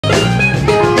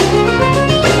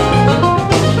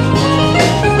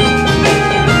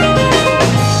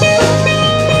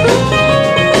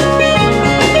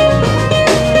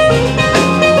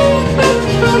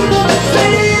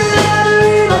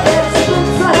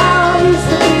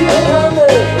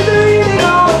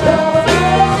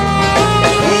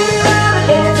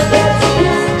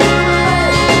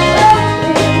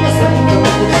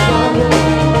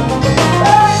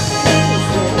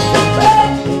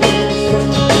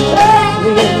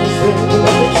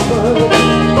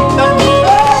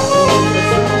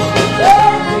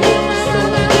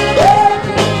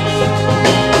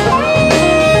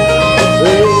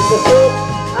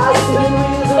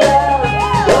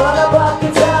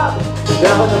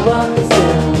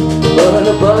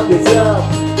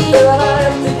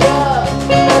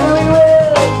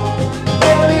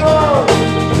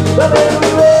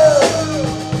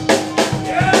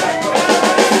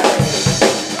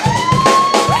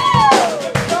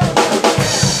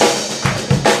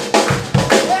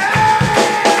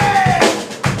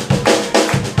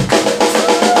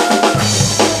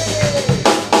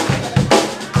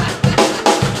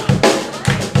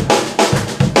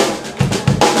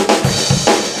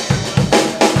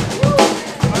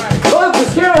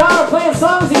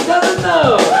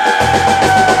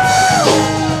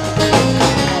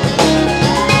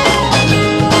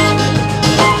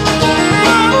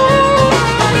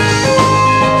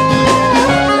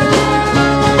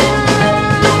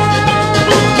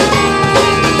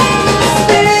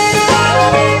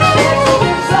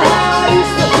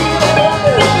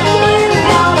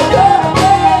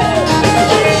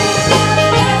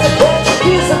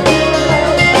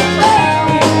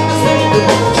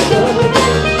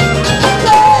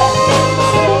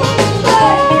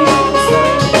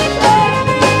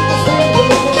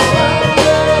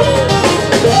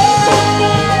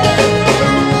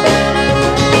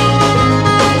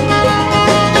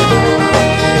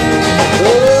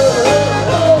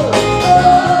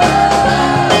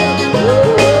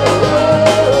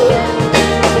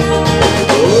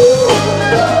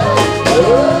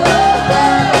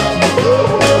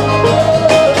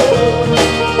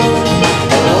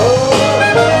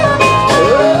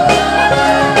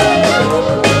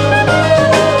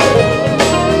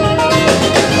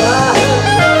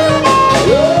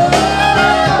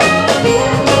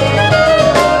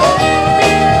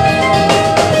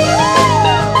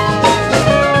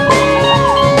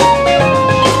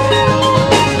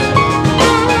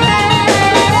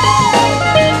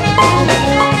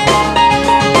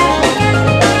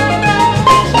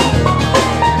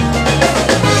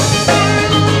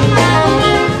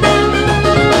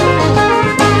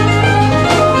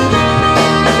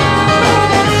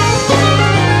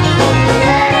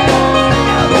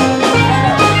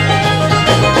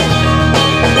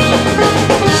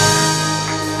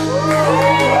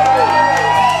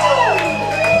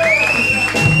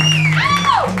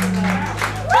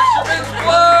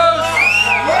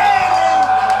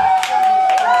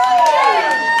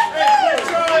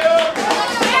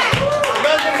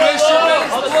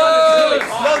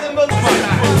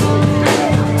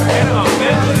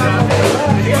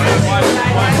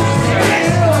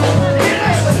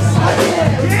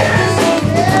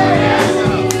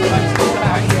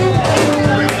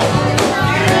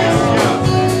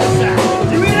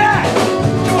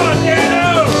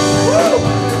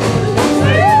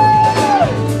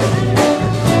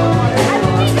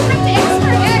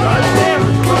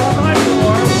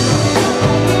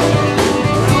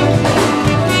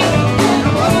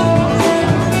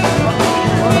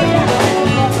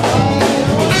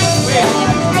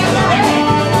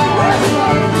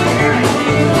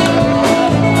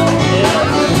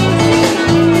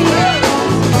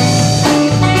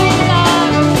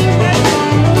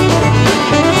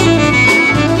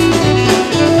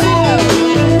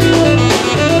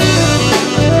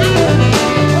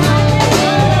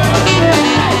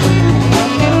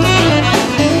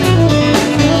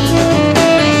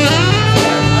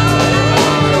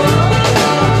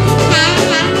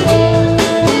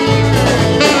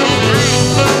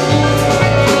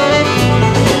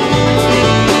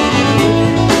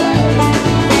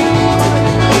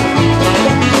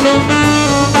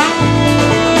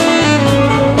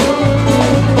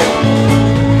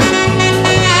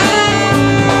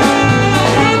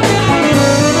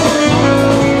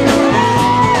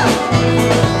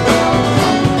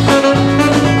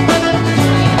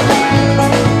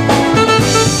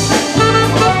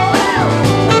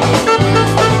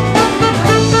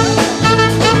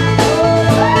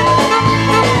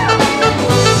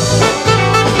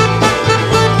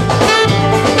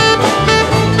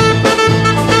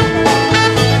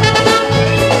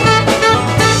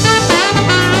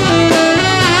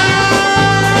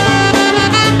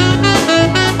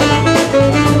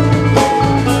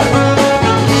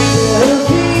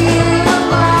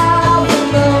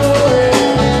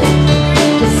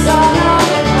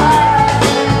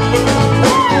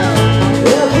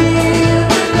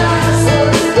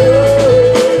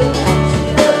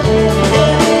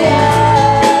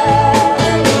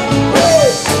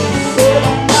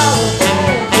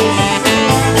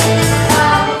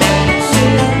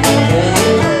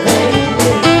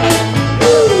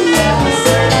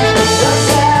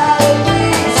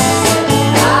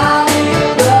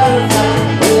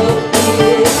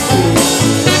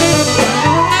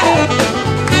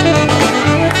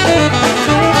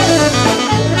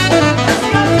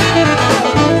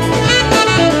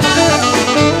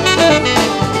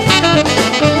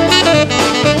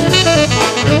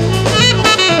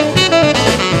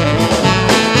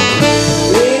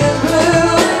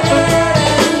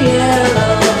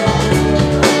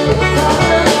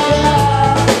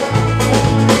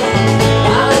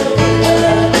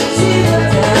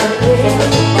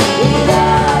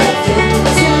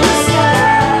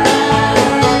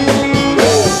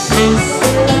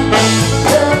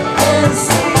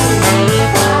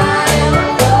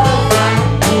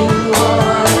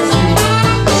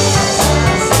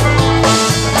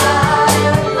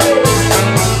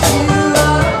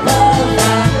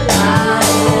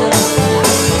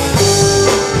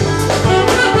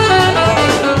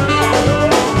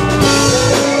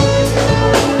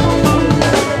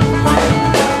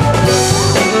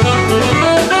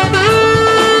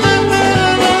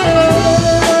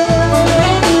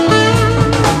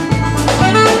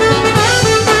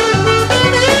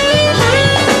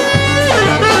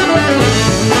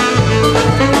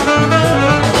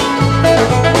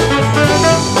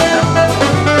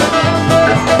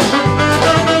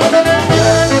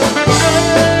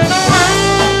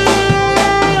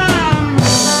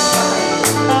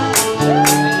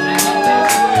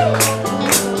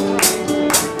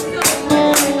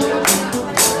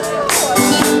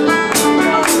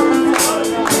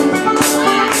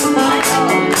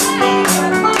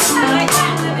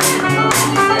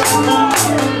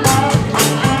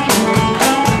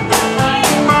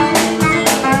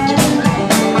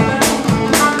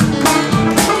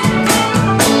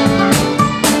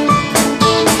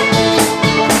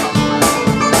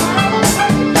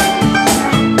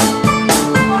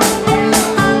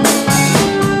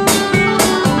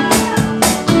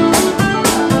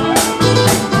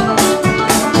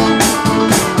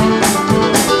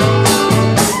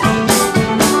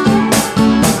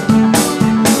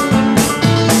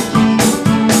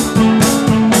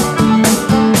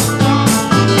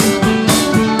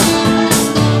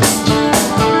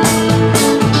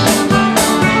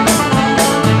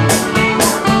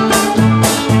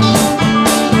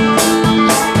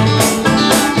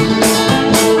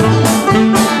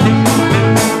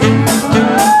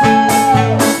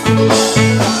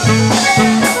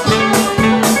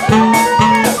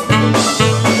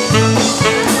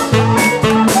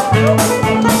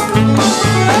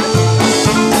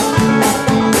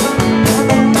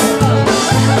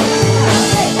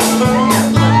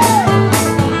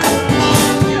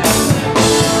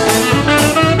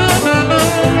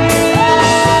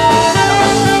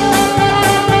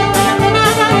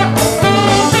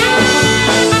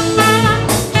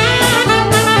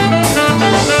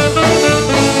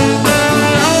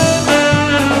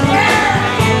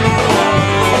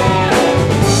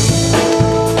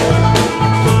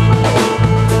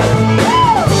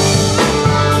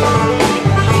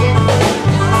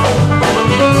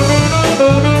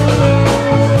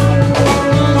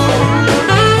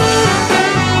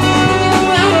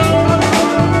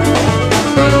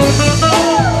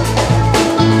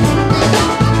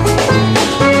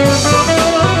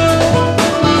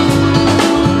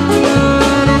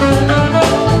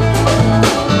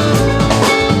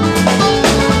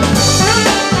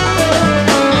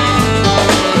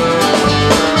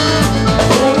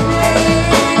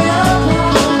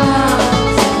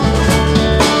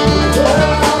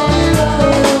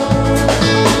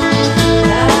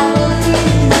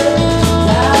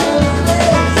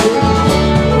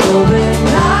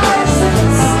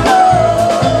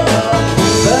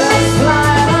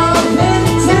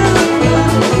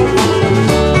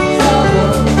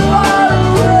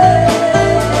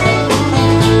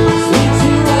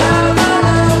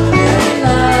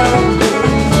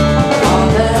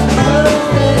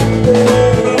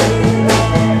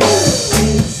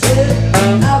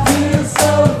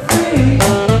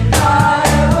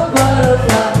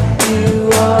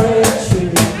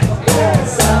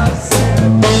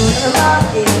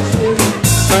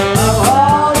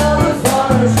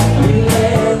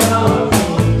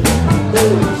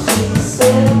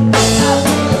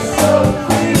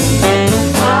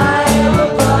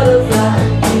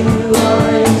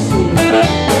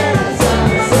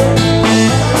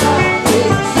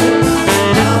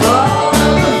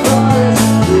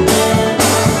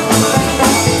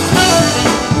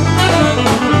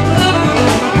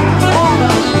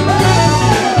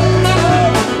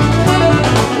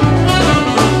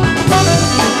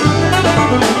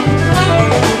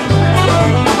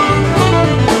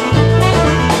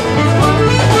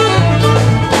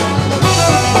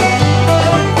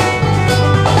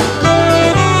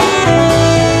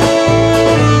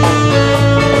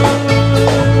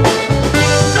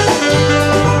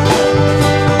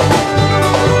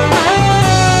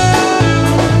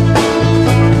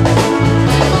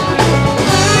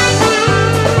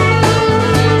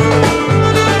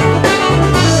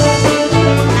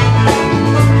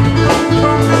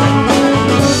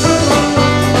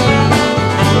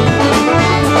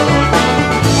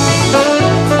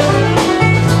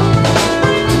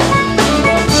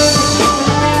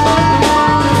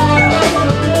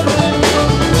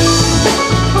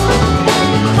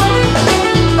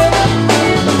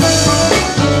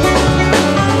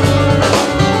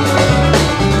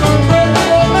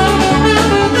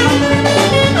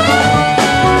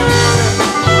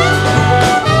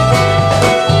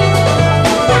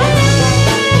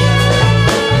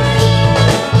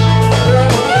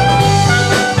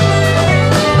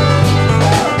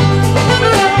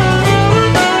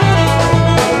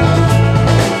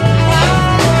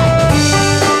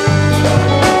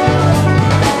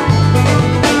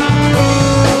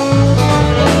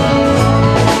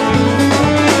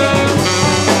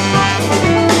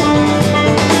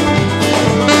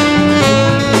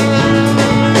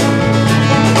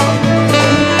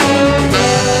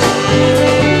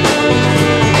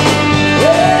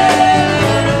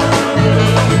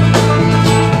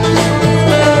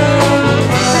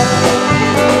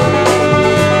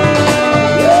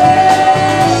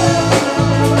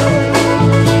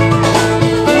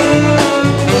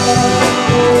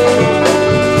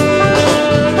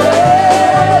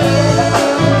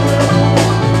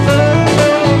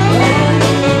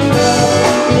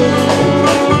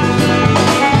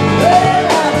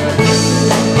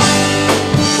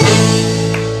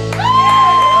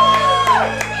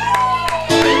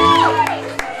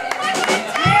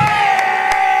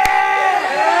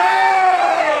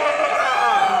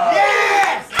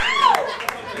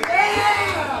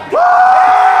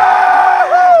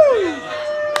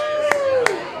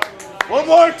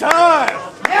time!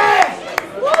 Yes!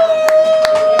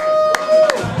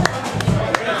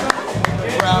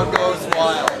 Crowd goes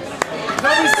wild.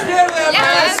 Don't be scared of that,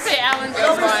 Yes, say Alan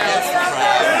goes wild.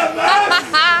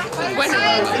 when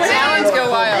Alans go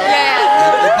wild.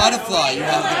 The butterfly, you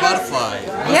have the butterfly.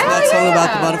 Wasn't that song about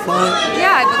the butterfly?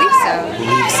 Yeah, I believe so. I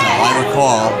believe so, I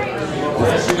recall.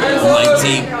 My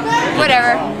team.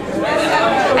 Whatever.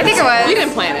 I think it was. You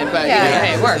didn't plan it, but Yeah.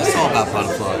 hey, it works. It's all about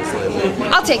butterflies lately.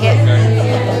 I'll take it. Yeah.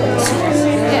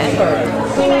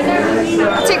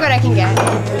 I'll take what I can get.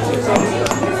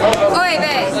 Oy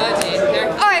vey.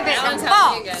 Oy vey. Alan's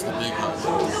Ball. happy again. We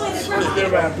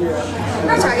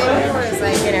were talking before, it was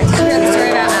like, you know, to hear the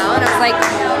story about Alan, I was like,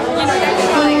 you know, that could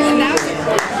be like, and that was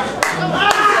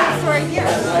for a year.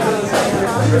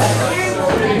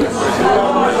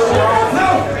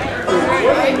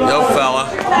 Yo, fella.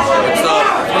 What's up?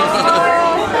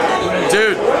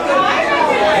 Dude.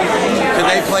 Can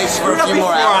they place for a few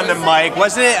more on hours? the mic.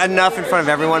 Wasn't it enough in front of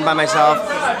everyone by myself?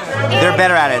 They're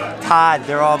better at it. Todd,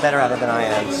 they're all better at it than I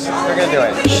am. They're gonna do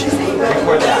it.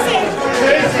 Record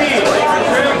that.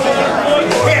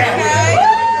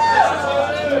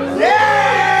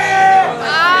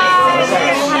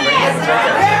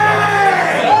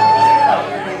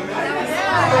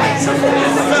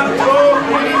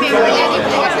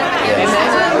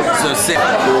 So sick.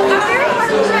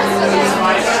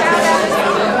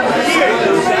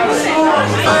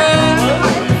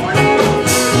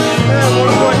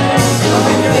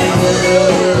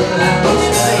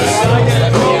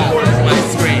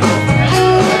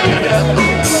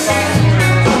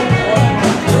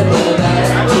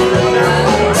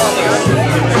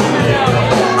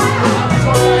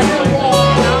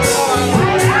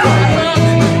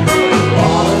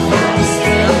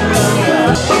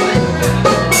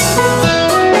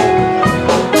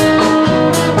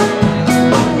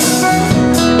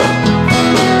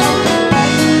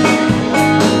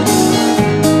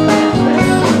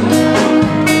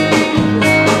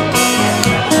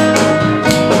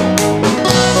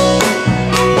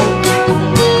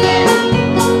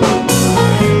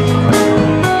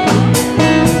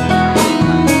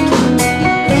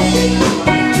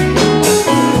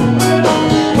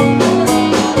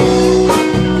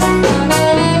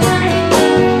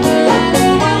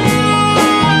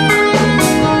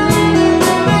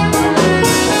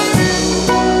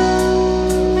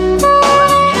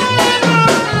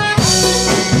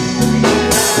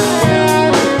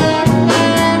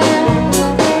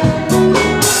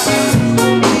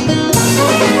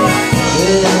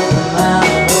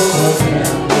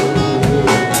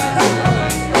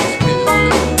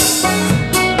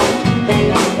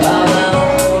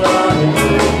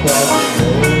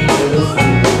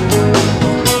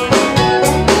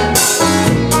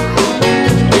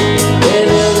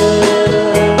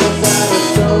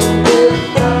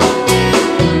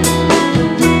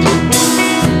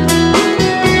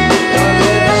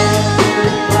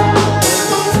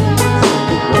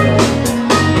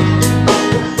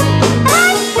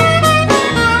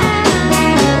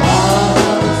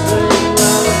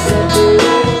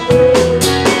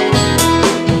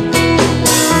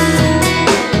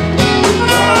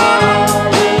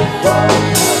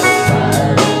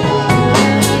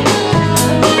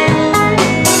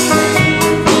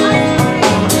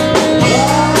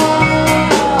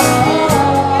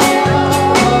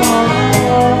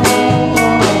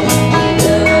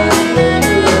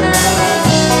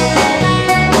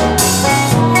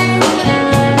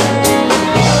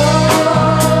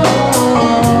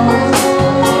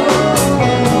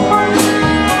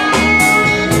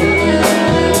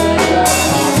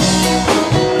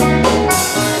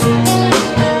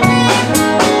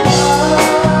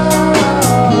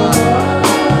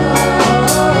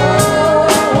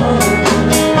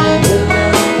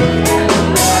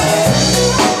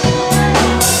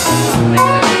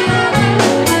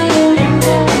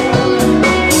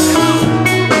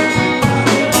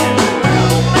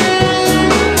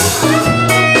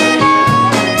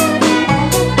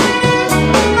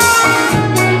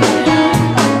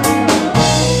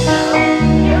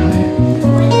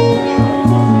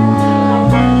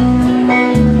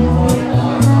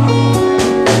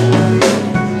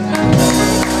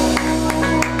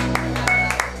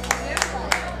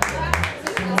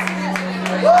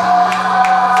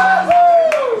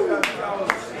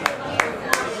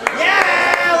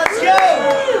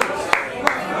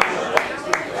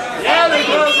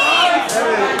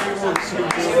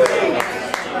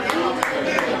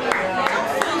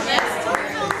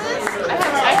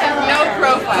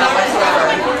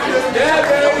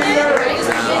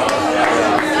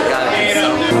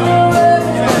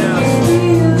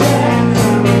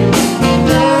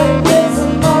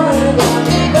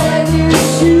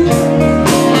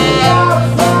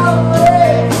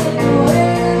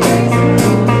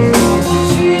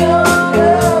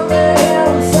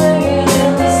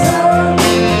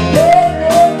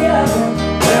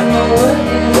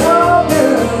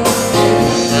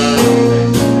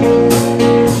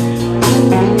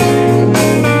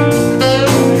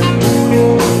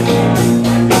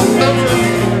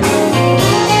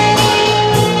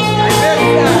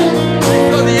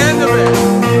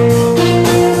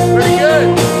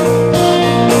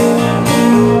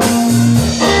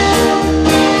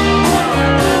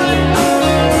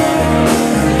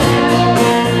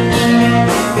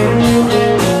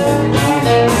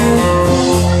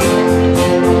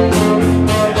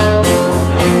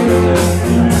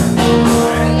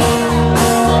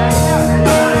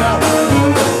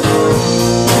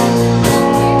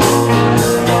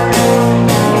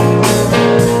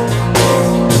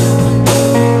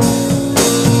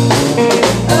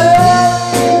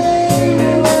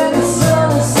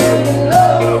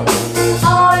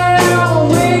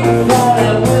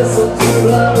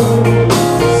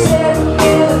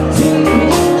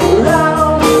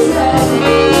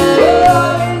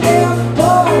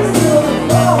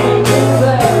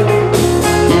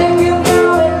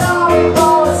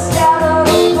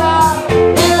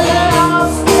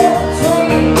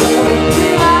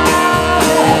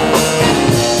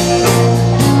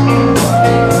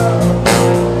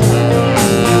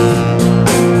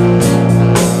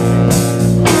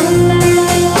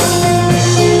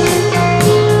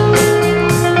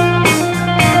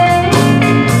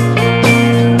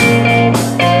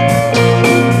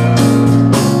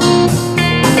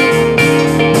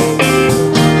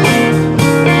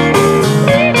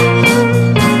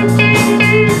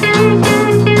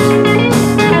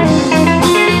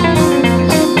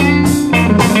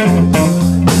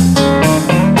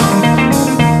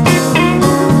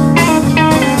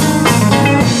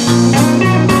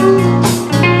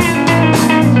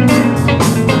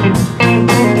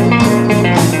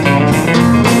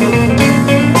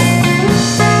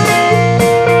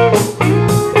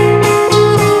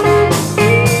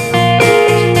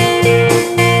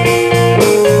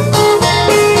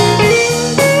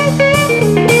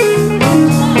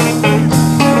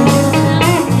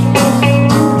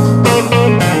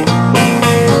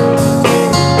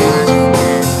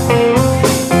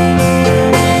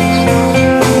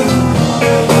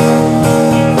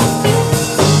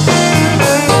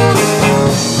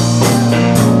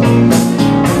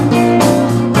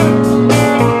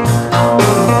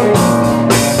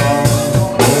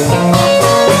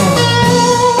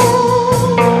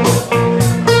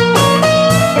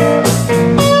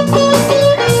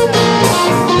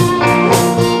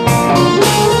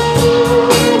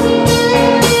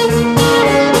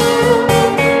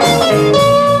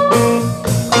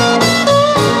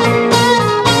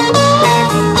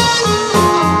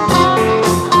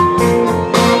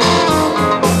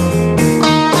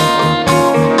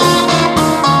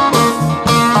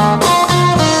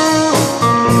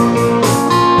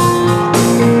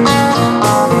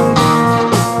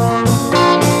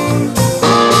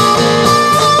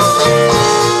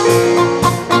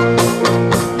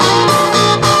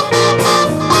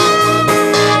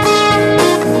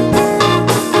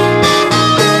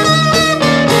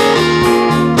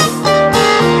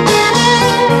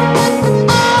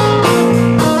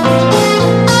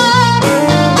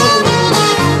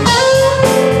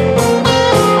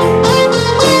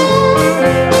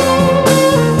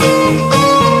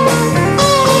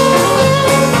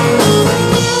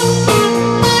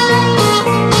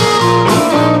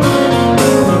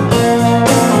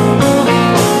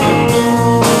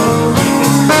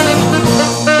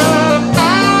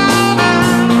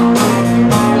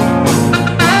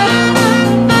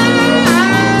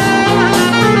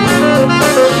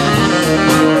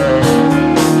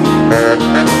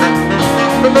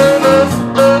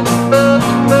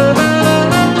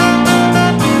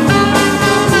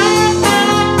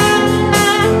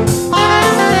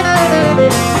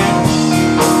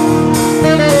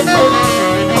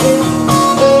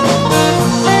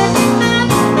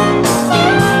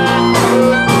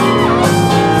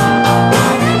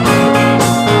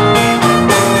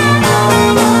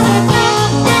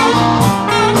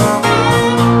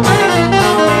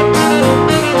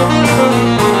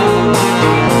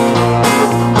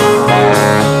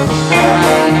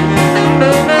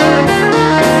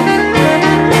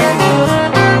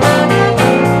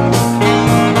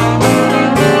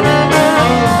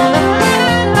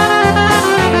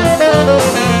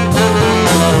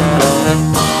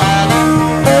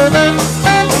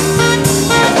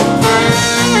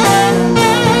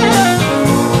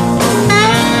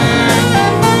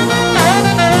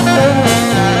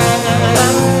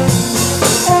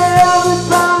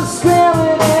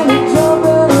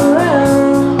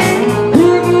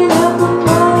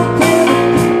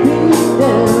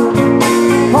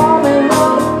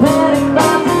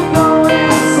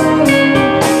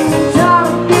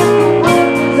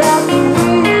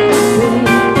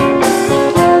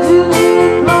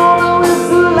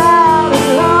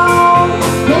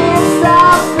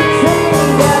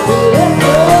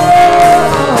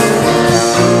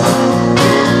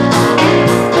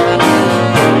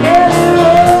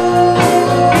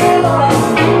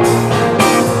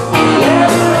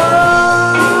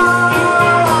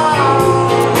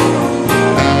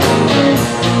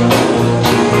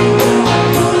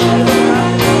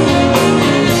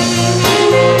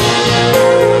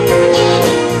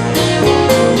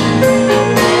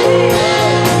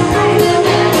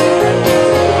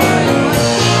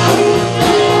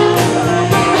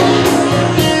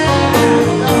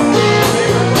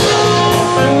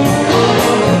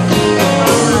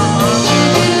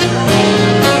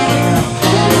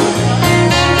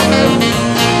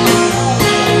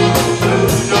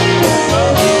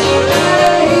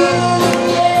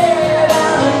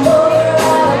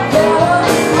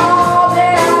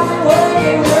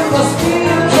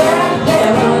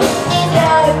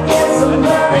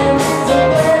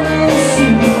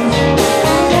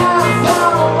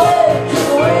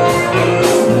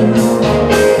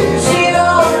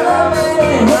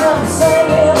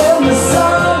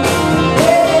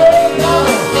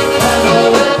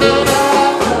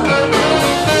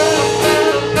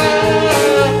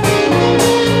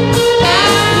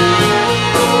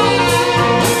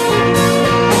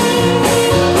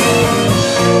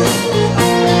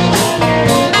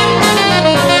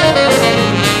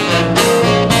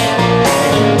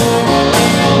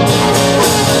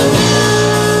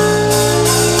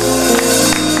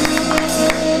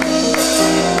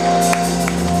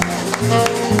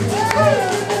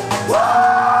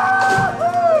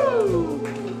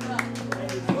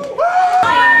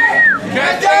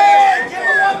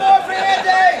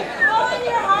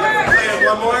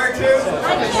 one more or two?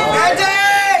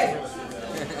 Andy!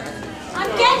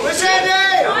 Where's Andy?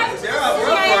 They're up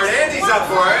for it. Andy's up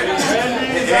for it.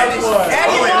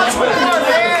 Andy wants one more,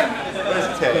 man.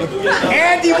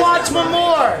 Andy wants one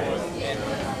more.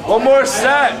 One more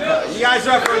set. You guys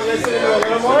are up for listening to a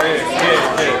little more?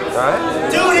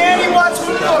 Alright. Dude, Andy wants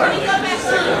one more.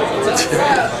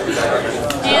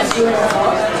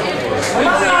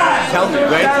 Tell me,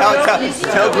 right?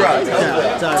 Tell Grub.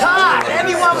 Todd,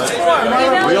 Andy wants more.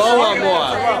 We all want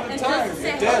more.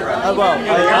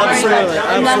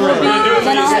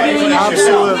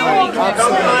 Absolutely.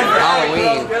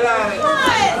 Halloween.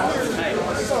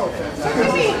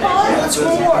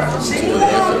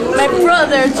 My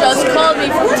brother just called me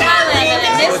from Thailand and I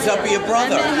missed What's up with your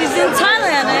brother? him. He's in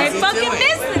Thailand and I fucking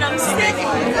missed it. I'm sick.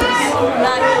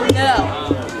 No.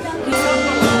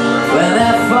 When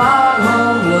that fog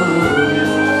home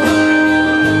blows,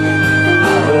 I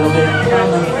will be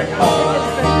coming home.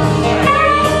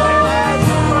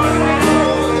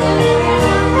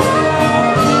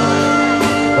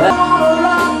 Well, I wanna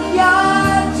rock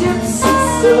your gypsy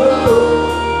soul,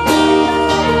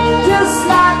 just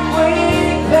like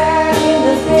way back in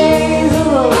the days of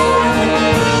old.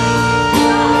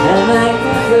 And I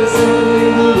can just see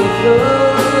the flow.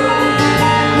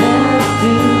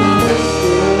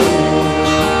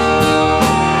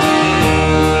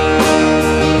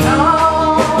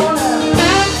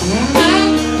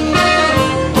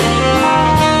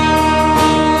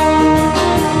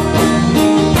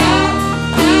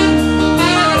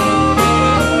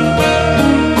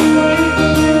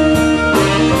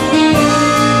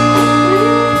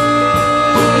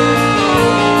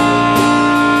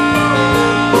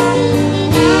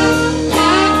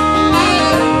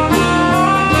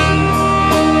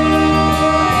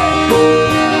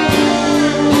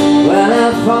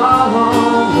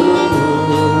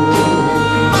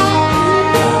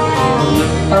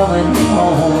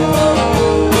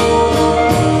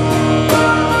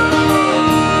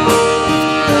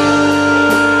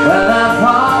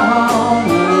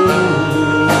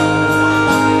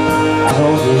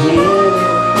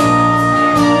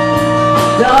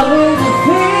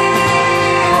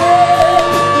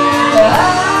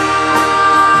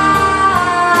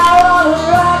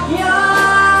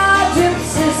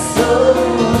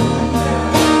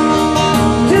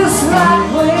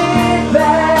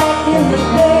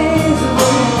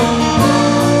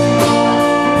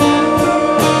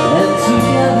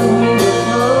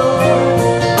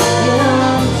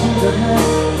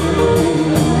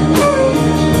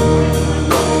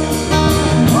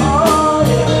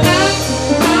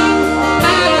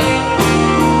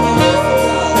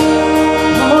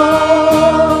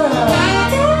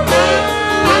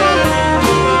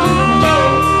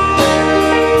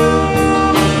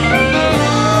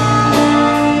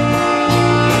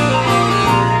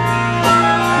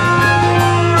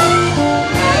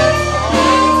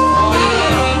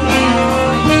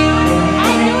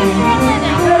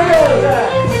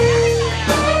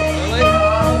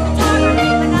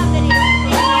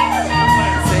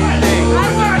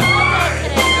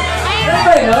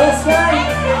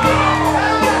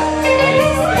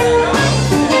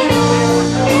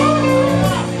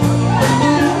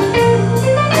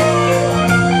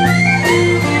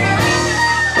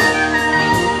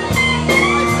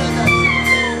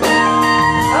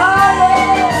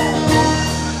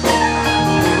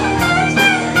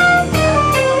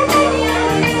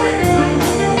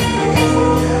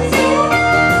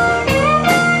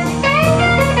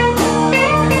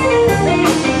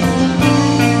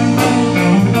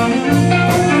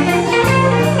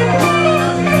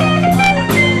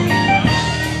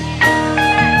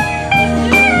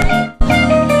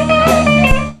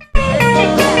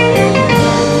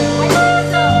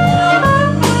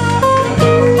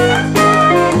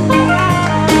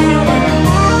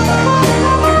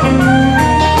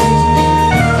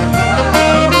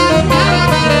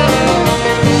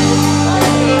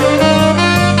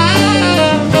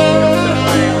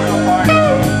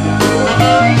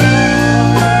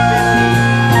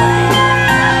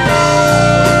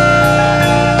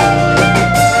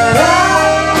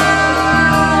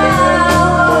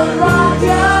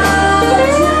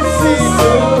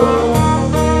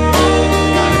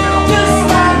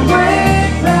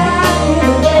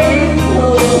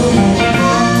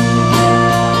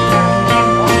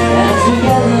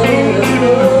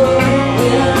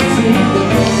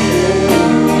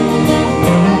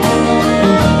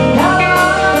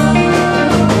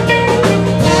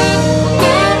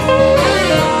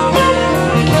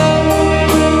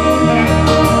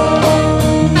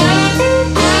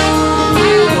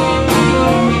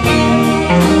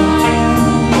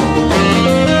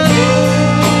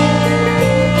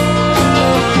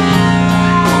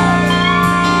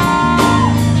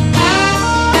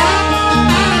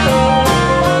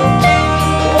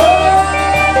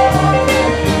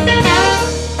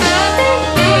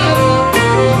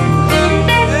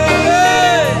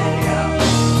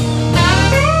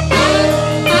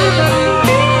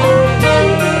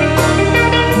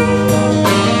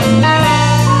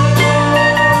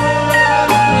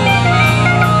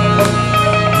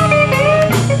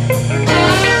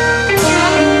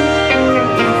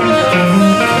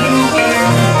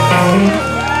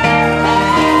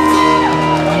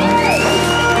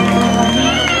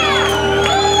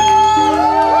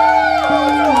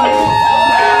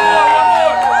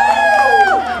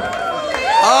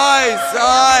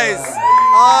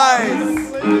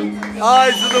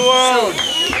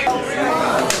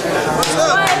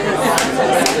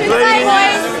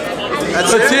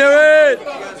 Let's hear it. No,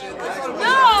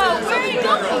 where are you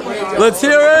going? Let's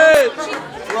hear it.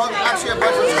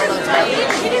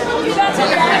 You got to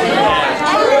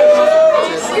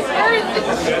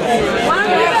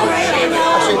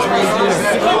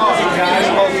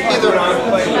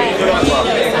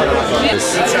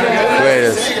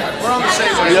Greatest.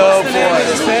 Yo, boy,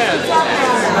 this man.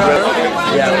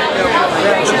 Yeah.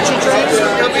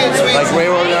 Like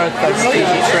Railroad Earth, like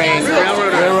Stinky Train.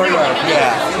 Railroad Earth,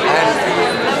 yeah.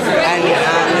 And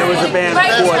there was a band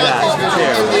before that,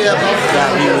 too. That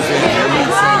he was in, the lead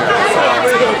singer. So,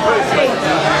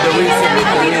 the recent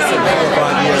 5 years has been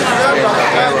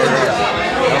Railroad Earth.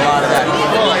 A lot of that.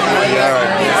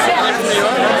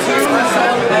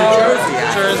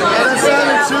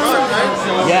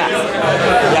 Yeah.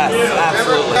 Yes,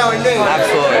 absolutely.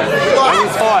 Absolutely. It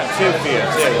was hard too for you,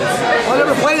 too. I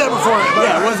never played that before.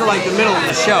 Yeah, it wasn't like the middle of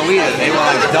the show either. They were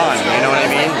like done, you know what I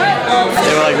mean?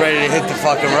 They were like ready to hit the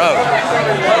fucking road.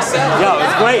 Yo, it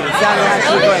was great. It sounded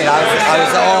actually great. I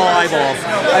was all eyeballs.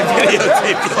 I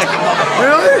videotaped you like a motherfucker.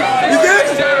 Really? You did?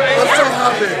 I'm so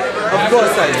happy. Of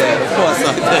course I did. Of course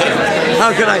I did.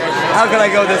 How could I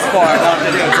go this far and not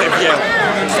videotape you?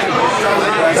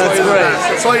 That's great.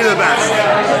 That's why you're the best.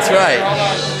 That's right.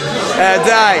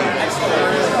 Dang.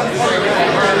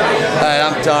 Alright,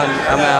 I'm done. I'm out.